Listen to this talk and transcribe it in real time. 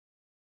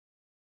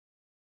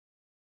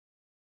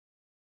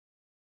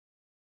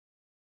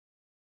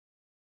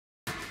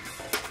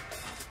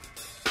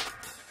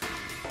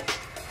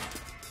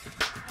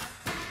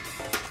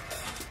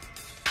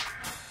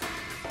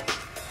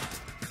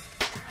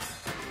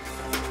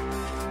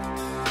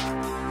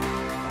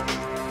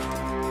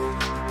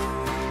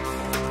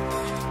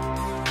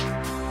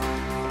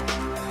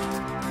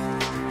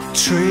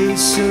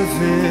trace of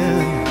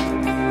it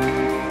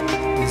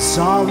is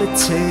all it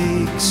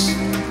takes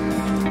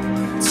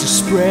to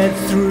spread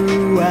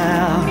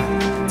throughout,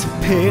 to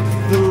pick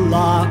the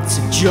lock,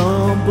 to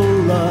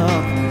jumble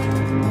up,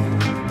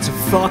 to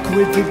fuck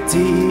with the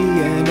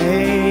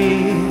DNA.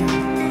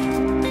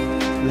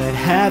 Let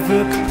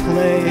Havoc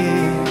play.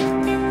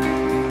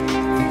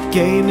 The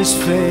game is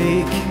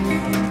fake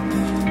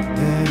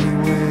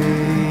anyway.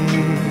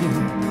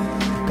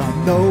 Got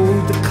no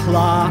the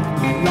clock,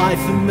 my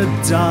life in the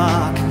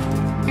dark.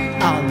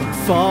 I look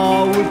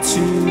forward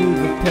to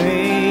the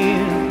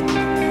pain.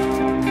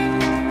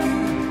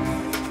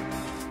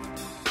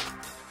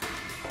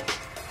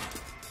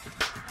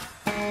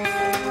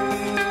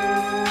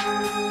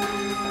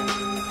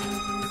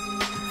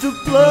 The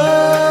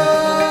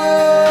blood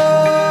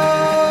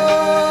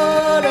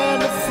and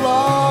the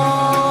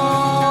flaw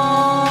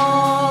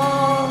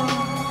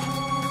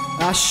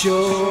I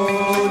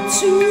showed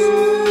to you.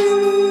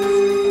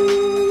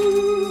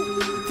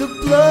 The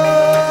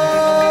blood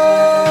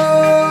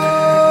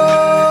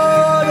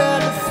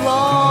and the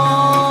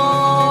flaw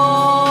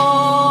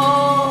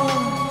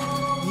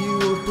you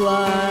were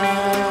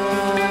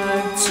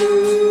blind to.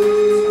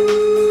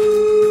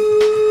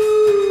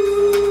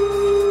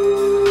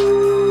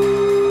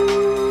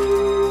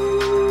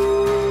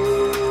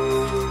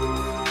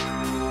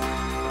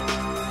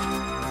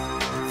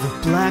 The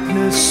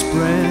blackness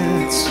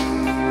spreads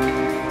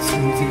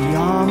through the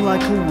arm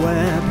like a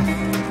web.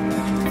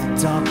 The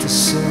doctor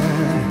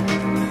said,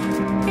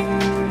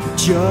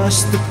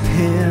 just the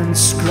pin,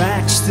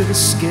 scratch to the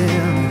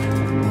skin.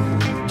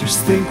 Just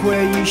think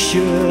where you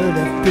should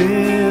have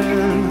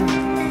been.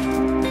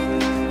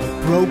 A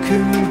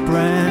broken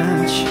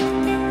branch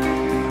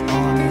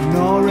on an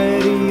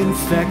already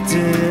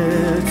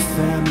infected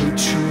family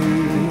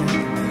tree.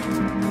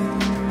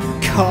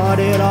 Cut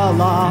it all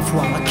off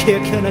while I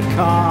kick and a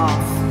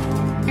cough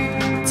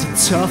to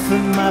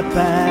toughen my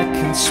back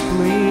and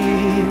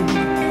spleen.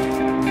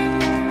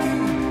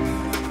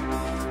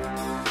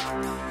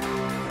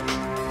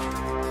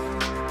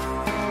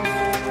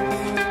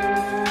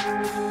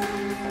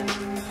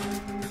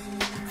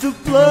 The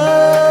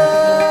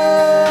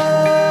blood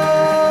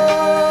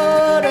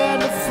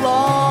and the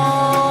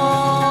flaw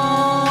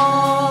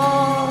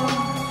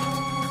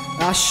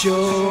I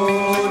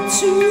showed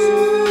to you.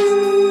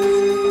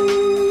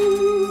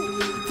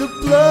 The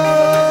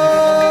blood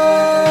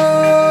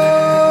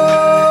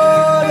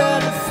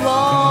and the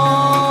flaw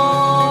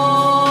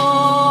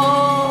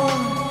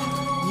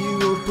you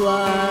were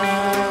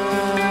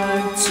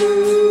blind to.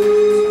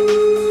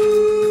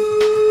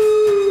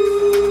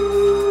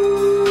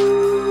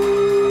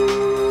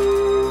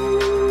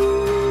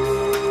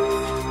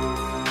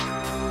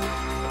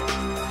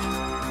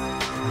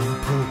 I'm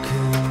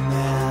broken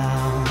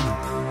now.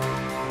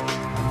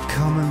 I'm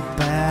coming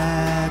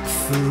back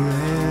for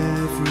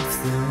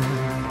everything.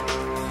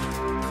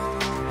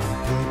 I'm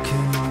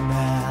broken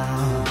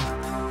now.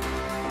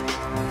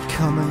 I'm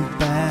coming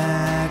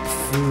back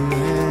for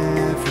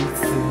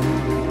everything.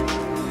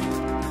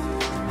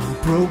 I'm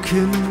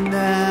broken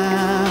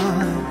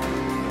now.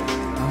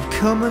 I'm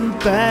coming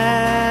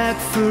back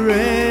for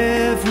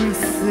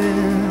everything.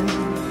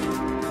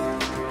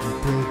 I'm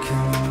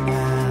broken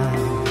now.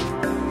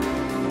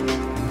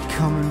 I'm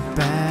coming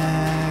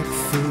back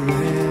for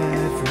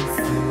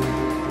everything.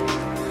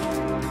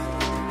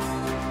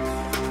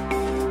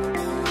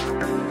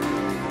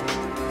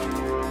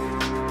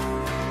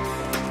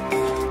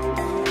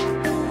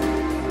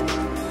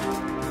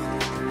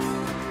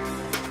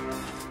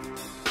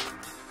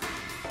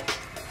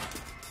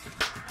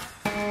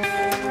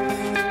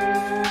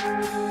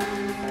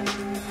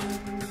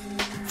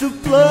 The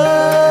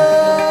blood